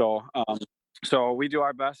 And so, so we do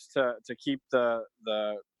our best to keep the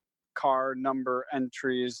car number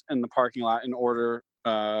entries in the parking lot in order,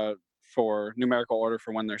 for numerical order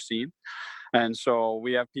for when they're seen. And so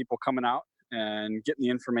we have people coming out and getting the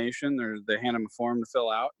information. They hand them a form to fill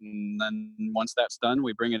out, and then once that's done,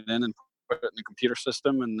 we bring it in and put it in the computer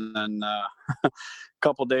system. And then a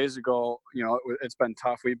couple days ago, you know, it's been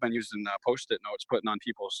tough. We've been using Post-it notes, putting on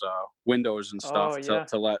people's windows and stuff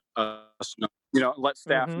to let us know, you know, let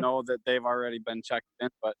staff know that they've already been checked in.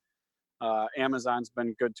 But Amazon's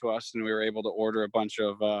been good to us, and we were able to order a bunch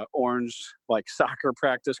of orange, like, soccer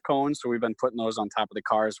practice cones. So we've been putting those on top of the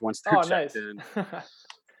cars once they're checked in.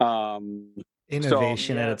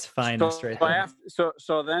 Innovation at its finest, right there.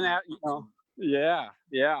 So then, you know, yeah.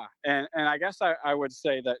 And I guess I would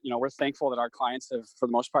say that, you know, we're thankful that our clients have, for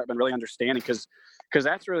the most part, been really understanding, because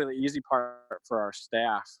that's really the easy part for our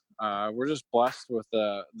staff. We're just blessed with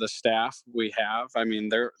the staff we have. I mean,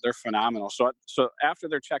 they're phenomenal. So after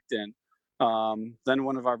they're checked in, then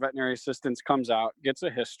one of our veterinary assistants comes out, gets a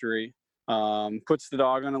history, puts the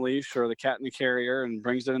dog on a leash or the cat in the carrier, and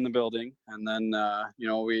brings it in the building. And then, you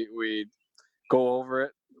know, we go over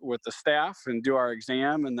it with the staff and do our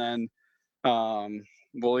exam. And then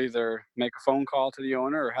we'll either make a phone call to the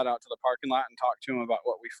owner or head out to the parking lot and talk to him about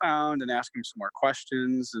what we found and ask him some more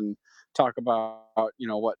questions and talk about, you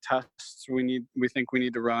know, what tests we think we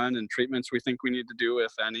need to run and treatments we think we need to do,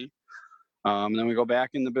 if any. And then we go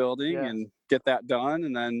back in the building and get that done,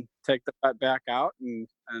 and then take the pet back out, and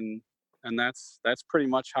that's pretty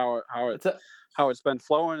much how it's been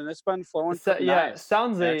flowing, and it's been flowing. It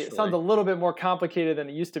sounds a little bit more complicated than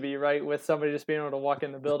it used to be, right? With somebody just being able to walk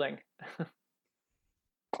in the building.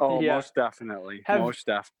 Most definitely, most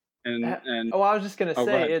definitely. And I was just gonna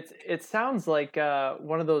say, it sounds like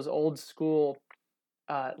one of those old school,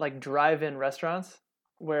 like drive-in restaurants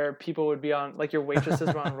where people would be on, like, your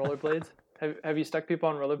waitresses were on rollerblades. Have you stuck people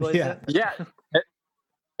on rollerblades yet? Yeah.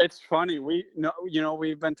 It's funny. We've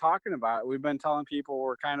been talking about it. We've been telling people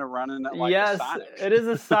we're kind of running it like a Sonic. It is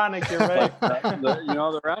a Sonic. You're right.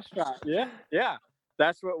 the restaurant. Yeah.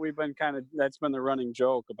 that's what we've been that's been the running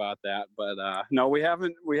joke about that. But no, we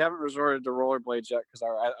haven't resorted to rollerblades yet because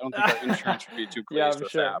I don't think our insurance would be too pleased Yeah,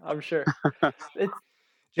 with that. I'm sure. It's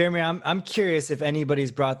Jeremy, I'm curious if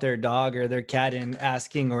anybody's brought their dog or their cat in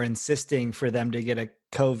asking or insisting for them to get a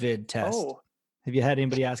COVID test. Have you had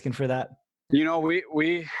anybody asking for that? You know,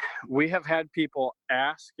 we have had people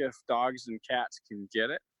ask if dogs and cats can get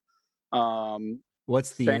it.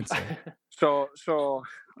 What's the answer? So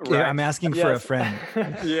Yeah, right. I'm asking for a friend.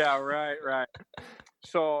 Yeah, right.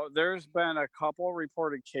 So there's been a couple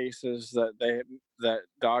reported cases that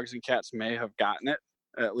dogs and cats may have gotten it,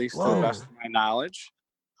 at least to the best of my knowledge.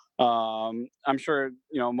 I'm sure,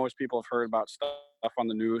 most people have heard about stuff on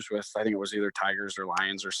the news with, I think it was either tigers or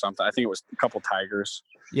lions or something. I think it was a couple tigers.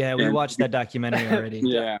 Yeah, we watched that documentary already.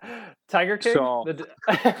 Yeah. Tiger King? So, the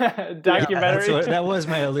documentary? Yeah, that was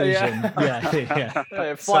my illusion.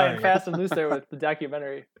 Yeah. Flying fast and loose there with the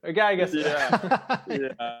documentary. I guess. Yeah.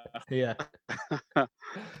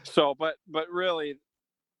 So, but really,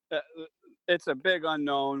 it's a big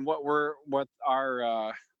unknown. What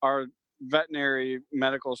our veterinary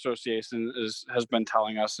medical association has been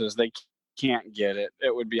telling us is they can't get it.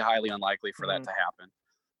 It would be highly unlikely for that to happen.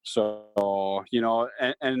 So,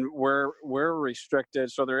 and we're restricted.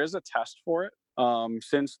 So there is a test for it.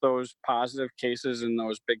 Since those positive cases and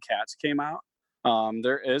those big cats came out,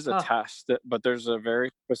 there is a test, but there's a very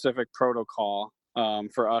specific protocol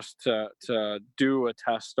for us to do a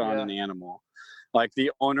test on an animal. Like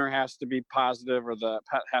the owner has to be positive or the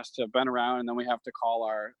pet has to have been around, and then we have to call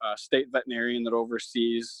our state veterinarian that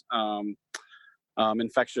oversees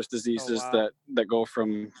infectious diseases that go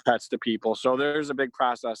from pets to people. So there's a big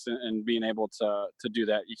process in being able to do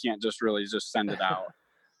that. You can't just send it out.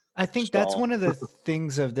 I think that's one of the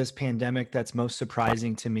things of this pandemic that's most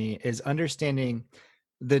surprising to me is understanding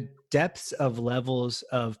the depths of levels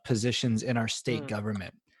of positions in our state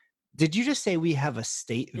government. Did you just say we have a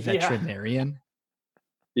state veterinarian?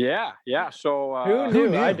 Yeah. So who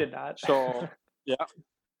knew? I did not. So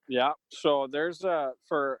yeah. So there's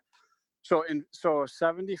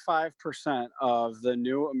 75% of the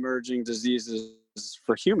new emerging diseases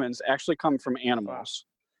for humans actually come from animals.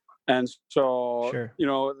 And so,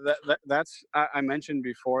 that's, I mentioned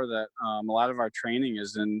before that a lot of our training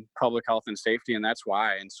is in public health and safety, and that's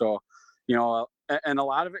why. And so, and a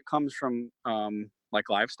lot of it comes from like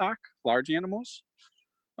livestock, large animals,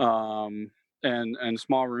 and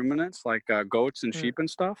small ruminants like goats and sheep and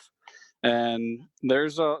stuff. And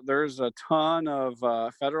there's a ton of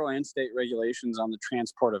federal and state regulations on the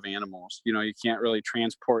transport of animals. You can't really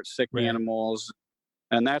transport sick animals,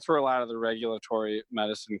 and that's where a lot of the regulatory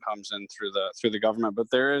medicine comes in through the government.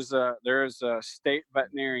 But there is a state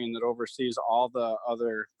veterinarian that oversees all the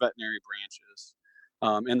other veterinary branches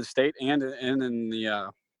in the state and in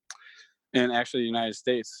actually the United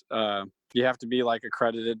States. You have to be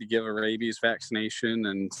accredited to give a rabies vaccination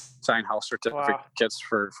and sign health certificates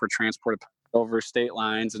for transport over state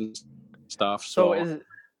lines and stuff. So it's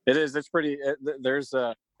pretty, it's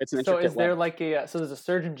an intricate. So is there there's a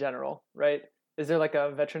surgeon general, right? Is there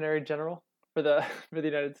a veterinary general for the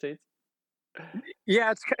United States?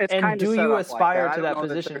 Yeah, it's and kind of. Do you aspire to that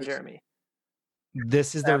position, Jeremy?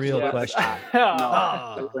 This is the real question. No,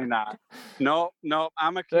 absolutely not. No,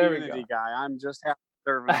 I'm a community guy. I'm just happy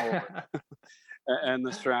serving over and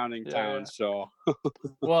the surrounding towns. So,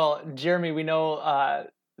 well, Jeremy, we know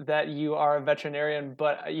that you are a veterinarian,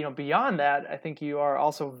 but beyond that, I think you are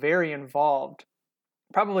also very involved.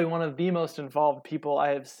 Probably one of the most involved people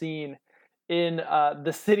I have seen in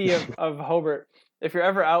the city of Hobart. If you're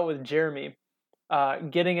ever out with Jeremy,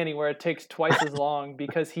 getting anywhere, it takes twice as long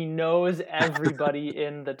because he knows everybody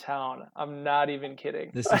in the town. I'm not even kidding.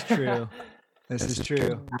 This is true. This is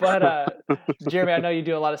true. But Jeremy, I know you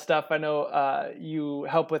do a lot of stuff. I know you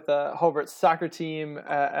help with the Hobart soccer team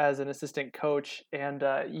as an assistant coach, and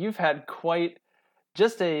you've had quite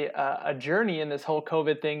just a journey in this whole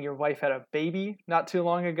COVID thing. Your wife had a baby not too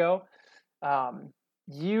long ago.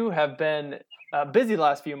 You have been busy the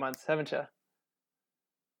last few months, haven't you?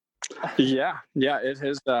 Yeah, it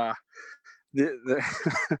has.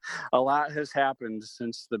 A lot has happened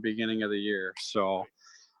since the beginning of the year. So,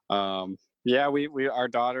 we our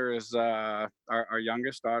daughter is our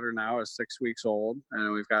youngest daughter now is 6 weeks old,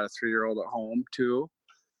 and we've got a 3-year-old at home too.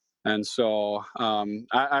 And so,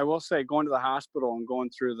 I will say, going to the hospital and going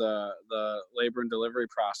through the labor and delivery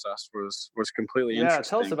process was completely interesting. Yeah,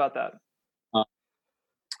 tell us about that.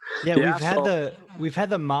 We've had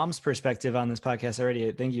the mom's perspective on this podcast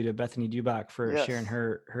already. Thank you to Bethany Dubach for sharing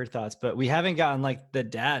her thoughts, but we haven't gotten the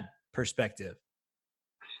dad perspective.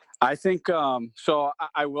 I think so.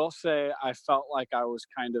 I will say I felt like I was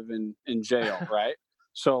kind of in jail, right?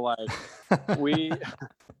 So like we,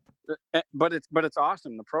 but it's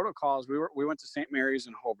awesome. The protocols, we went to St. Mary's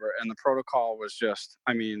in Hobart, and the protocol was just,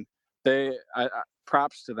 I mean,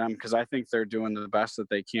 props to them, because I think they're doing the best that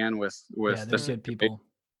they can with Yeah, they're this. good people.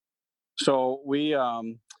 So we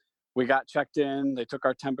got checked in. They took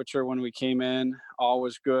our temperature when we came in. All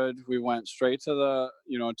was good. We went straight to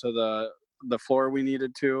the floor we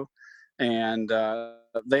needed to, and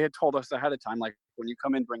they had told us ahead of time, like, when you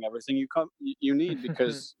come in, bring everything you need,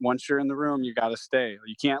 because once you're in the room, you got to stay.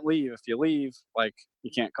 You can't leave. If you leave, like,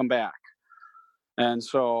 you can't come back. And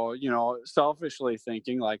so, selfishly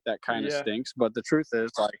thinking, like, that kind of stinks. But the truth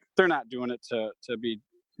is, like, they're not doing it to be,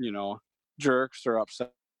 jerks or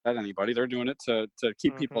upset at anybody. They're doing it to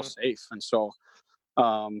keep people safe. And so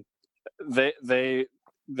they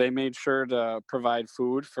made sure to provide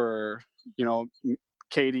food for,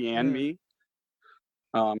 Katie and me.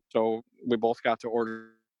 So we both got to order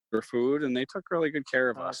food, and they took really good care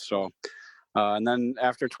of us. So and then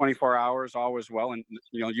after 24 hours, all was well. And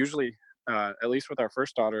usually at least with our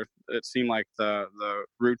first daughter, it seemed like the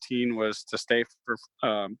routine was to stay for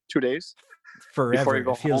 2 days. Forever.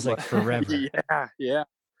 It feels like forever. Yeah.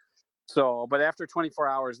 So, but after 24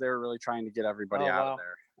 hours, they were really trying to get everybody out of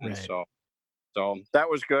there. And right. so that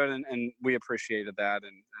was good. And we appreciated that.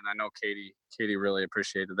 And I know Katie really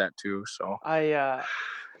appreciated that too. So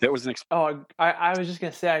that was an I was just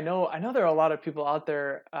going to say, I know there are a lot of people out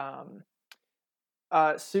there,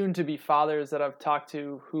 soon to be fathers that I've talked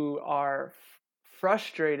to, who are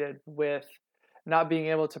frustrated with not being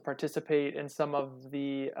able to participate in some of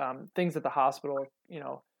the things at the hospital,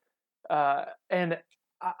 and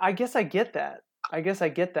I guess I get that.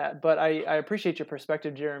 But I appreciate your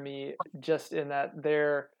perspective, Jeremy, just in that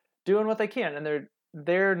they're doing what they can, and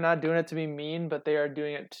they're not doing it to be mean, but they are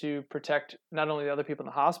doing it to protect not only the other people in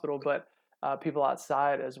the hospital, but people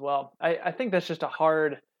outside as well. I think that's just a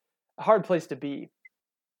hard place to be.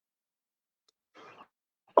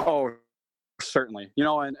 Oh, certainly.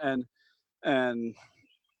 And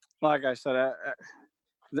like I said,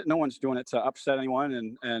 no one's doing it to upset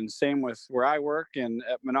anyone. And same with where I work and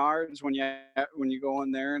at Menards, when you go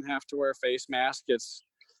in there and have to wear a face mask, it's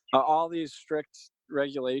all these strict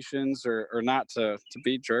regulations are not to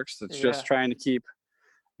be jerks. It's just trying to keep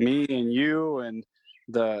me and you and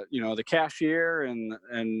the cashier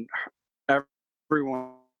and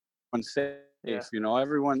everyone safe.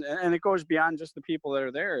 Everyone, and it goes beyond just the people that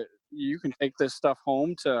are there. You can take this stuff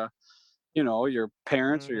home to your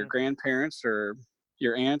parents or your grandparents or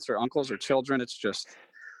your aunts or uncles or children. It's just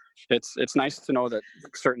it's nice to know that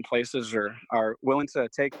certain places are willing to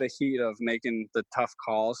take the heat of making the tough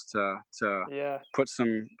calls to put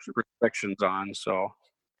some restrictions on. So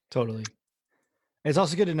totally. It's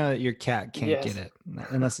also good to know that your cat can't get it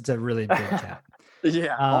unless it's a really big cat.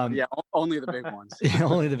 Only the big ones.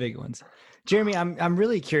 Only the big ones. Jeremy, I'm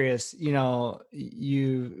really curious.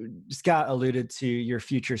 Scott alluded to your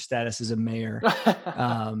future status as a mayor,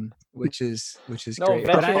 which is great.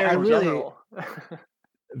 But I really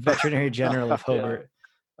veterinary general of Hobart.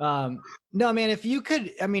 No, man, if you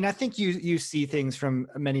could, I think you see things from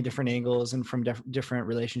many different angles and from different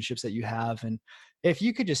relationships that you have. And if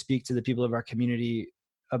you could just speak to the people of our community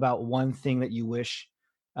about one thing that you wish,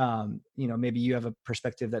 maybe you have a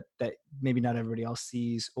perspective that maybe not everybody else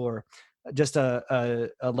sees, or just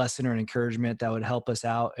a lesson or an encouragement that would help us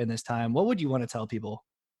out in this time, what would you want to tell people?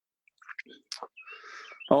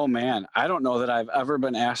 Oh man, I don't know that I've ever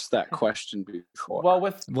been asked that question before.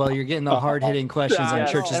 Well, you're getting the hard-hitting questions on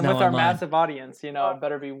Churches and Now with our Online. massive audience, it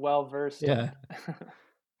better be well versed. Yeah.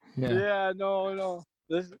 No.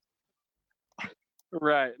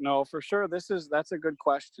 Right. No, for sure. That's a good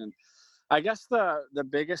question. I guess the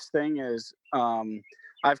biggest thing is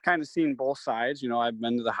I've kind of seen both sides. I've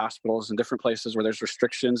been to the hospitals and different places where there's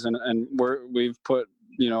restrictions, and we've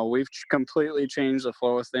completely changed the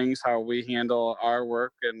flow of things, how we handle our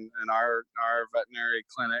work and our veterinary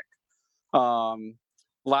clinic. A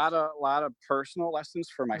lot of personal lessons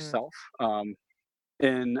for myself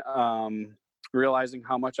in realizing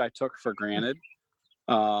how much I took for granted.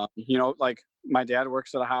 Like my dad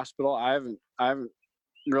works at a hospital. I haven't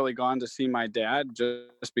really gone to see my dad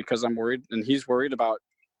just because I'm worried, and he's worried about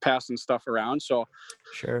passing stuff around. So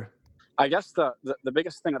sure. I guess the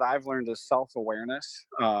biggest thing that I've learned is self-awareness,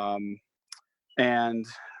 and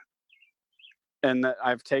that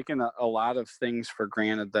I've taken a lot of things for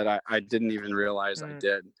granted that I didn't even realize I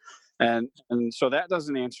did. And so that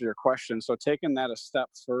doesn't answer your question. So taking that a step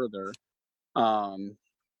further,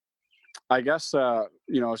 I guess,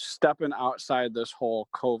 stepping outside this whole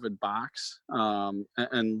COVID box,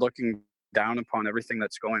 and looking down upon everything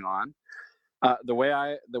that's going on. the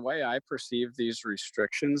way I perceive these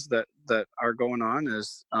restrictions that are going on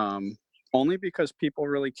is only because people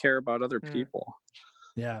really care about other people.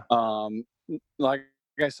 Yeah. Like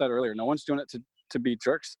I said earlier, no one's doing it to be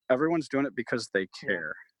jerks. Everyone's doing it because they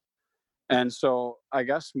care. And so I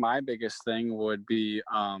guess my biggest thing would be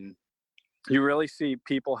you really see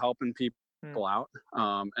people helping people out,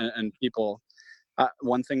 and people.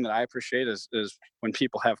 One thing that I appreciate is when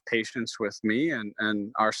people have patience with me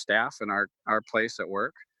and our staff and our place at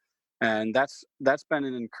work, and that's been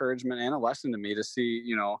an encouragement and a lesson to me to see,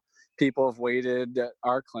 people have waited at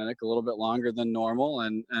our clinic a little bit longer than normal,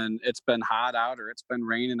 and it's been hot out or it's been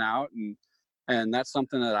raining out, and that's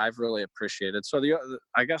something that I've really appreciated. So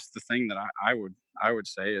I guess the thing that I would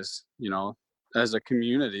say is, as a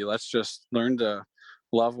community, let's just learn to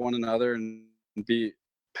love one another and be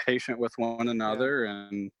patient with one another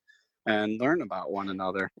and learn about one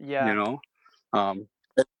another.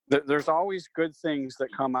 There's always good things that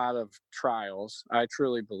come out of trials. I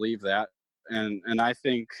truly believe that, and I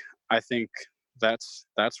think that's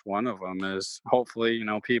one of them. Is hopefully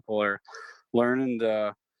people are learning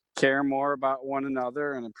to care more about one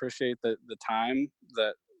another and appreciate the time,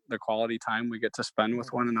 that the quality time we get to spend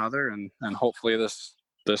with one another, and hopefully this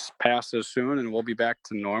passes soon and we'll be back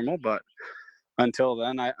to normal. But until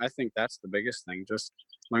then, I think that's the biggest thing. Just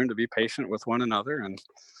learn to be patient with one another, and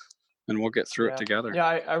we'll get through it together. Yeah,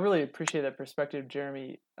 I really appreciate that perspective,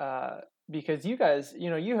 Jeremy, because you guys,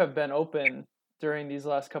 you have been open during these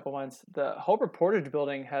last couple months. The Hobart Portage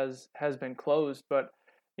building has been closed, but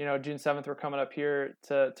June 7th, we're coming up here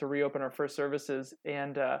to reopen our first services.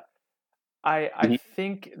 And I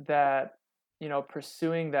think that,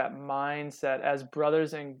 pursuing that mindset as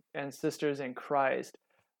brothers and sisters in Christ,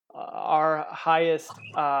 our highest,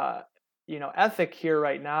 ethic here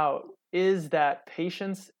right now is that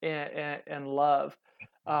patience and love.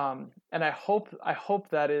 And I hope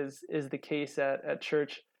that is the case at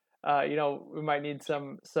church. We might need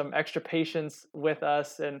some extra patience with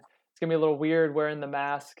us, and it's gonna be a little weird wearing the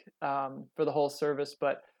mask for the whole service,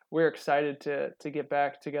 but we're excited to get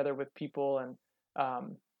back together with people. And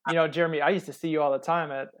Jeremy, I used to see you all the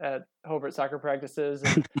time at Hobart soccer practices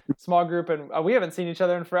and small group, and we haven't seen each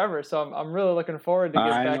other in forever. So I'm really looking forward to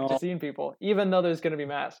getting back to seeing people, even though there's going to be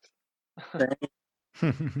masks.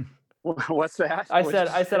 What's that?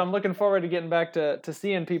 I said I'm looking forward to getting back to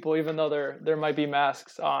seeing people, even though there might be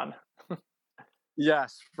masks on.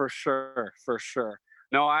 Yes, for sure.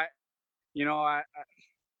 No,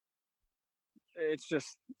 it's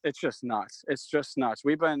just nuts. It's just nuts.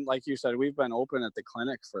 We've been, like you said, we've been open at the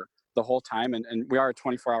clinic for the whole time, and we are a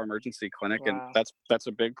 24-hour emergency clinic. Wow. And that's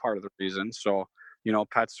a big part of the reason. So,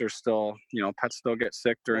 pets are still, pets still get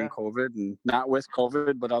sick during COVID, and not with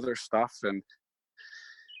COVID, but other stuff. And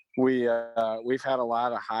we've had a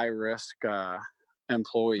lot of high risk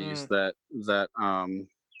employees that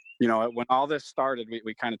when all this started,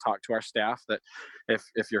 we kind of talked to our staff that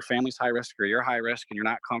if your family's high risk or you're high risk and you're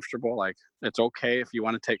not comfortable, like, it's okay if you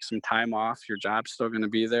want to take some time off. Your job's still going to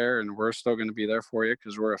be there, and we're still going to be there for you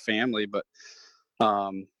because we're a family. But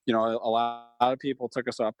a lot of people took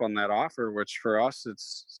us up on that offer, which for us,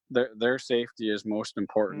 it's their safety is most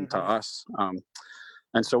important to us.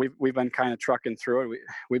 And so we've been kind of trucking through it.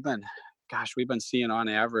 We've been seeing on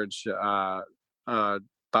average about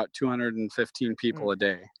 215 people a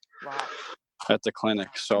day. Wow. At the clinic.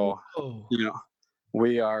 So,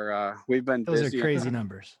 we've been those busy. Are crazy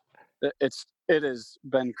numbers. It has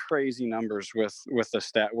been crazy numbers with the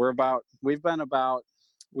stat. We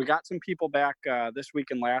got some people back this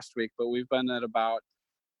week and last week, but we've been at about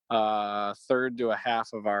a third to a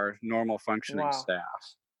half of our normal functioning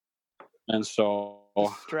staff. And so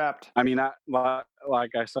strapped. I mean,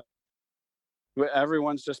 like I said,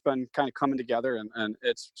 everyone's just been kind of coming together, and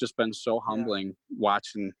it's just been so humbling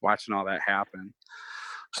watching all that happen.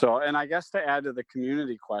 So, and I guess to add to the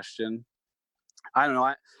community question, I don't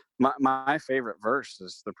know, my favorite verse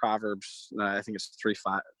is the Proverbs. I think it's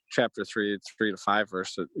chapter 3-5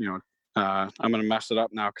 verse. I'm going to mess it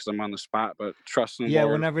up now because I'm on the spot, but trust in the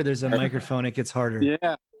Lord. Whenever there's a microphone, it gets harder.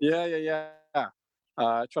 Yeah.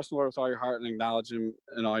 Trust the Lord with all your heart and acknowledge Him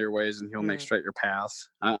in all your ways, and He'll make straight your paths.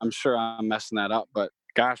 I'm sure I'm messing that up, but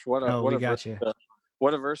gosh, what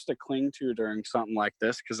a verse to cling to during something like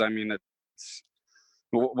this. Because I mean, it's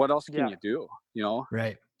what else can you do?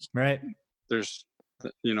 Right. There's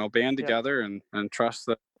band together and trust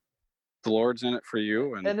that the Lord's in it for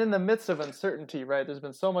you. And in the midst of uncertainty, right? There's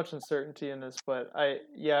been so much uncertainty in this, but I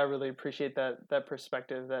really appreciate that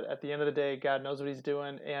perspective. That at the end of the day, God knows what He's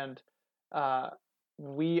doing, and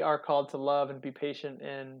we are called to love and be patient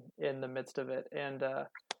in the midst of it. And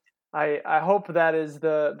I hope that is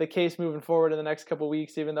the case moving forward in the next couple of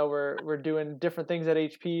weeks, even though we're doing different things at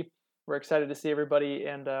HP. We're excited to see everybody,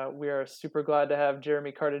 and we are super glad to have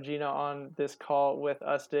Jeremy Cartagena on this call with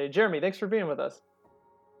us today. Jeremy, thanks for being with us.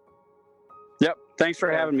 Yep. Thanks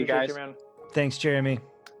for having me, guys. You, man. Thanks, Jeremy.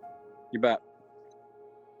 You bet.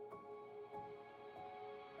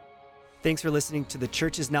 Thanks for listening to the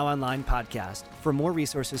Church is Now Online podcast. For more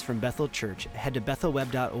resources from Bethel Church, head to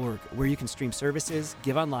bethelweb.org, where you can stream services,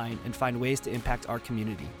 give online, and find ways to impact our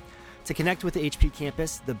community. To connect with the HP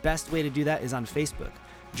campus, the best way to do that is on Facebook.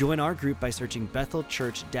 Join our group by searching Bethel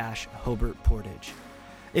Church-Hobart Portage.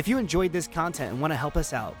 If you enjoyed this content and want to help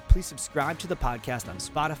us out, please subscribe to the podcast on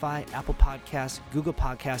Spotify, Apple Podcasts, Google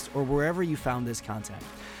Podcasts, or wherever you found this content.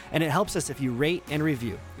 And it helps us if you rate and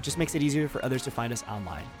review. It just makes it easier for others to find us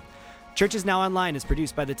online. Church is Now Online is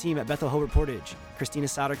produced by the team at Bethel Hobart Portage, Christina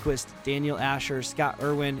Soderquist, Daniel Asher, Scott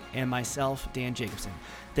Irwin, and myself, Dan Jacobson.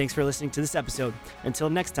 Thanks for listening to this episode. Until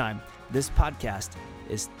next time, this podcast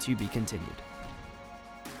is to be continued.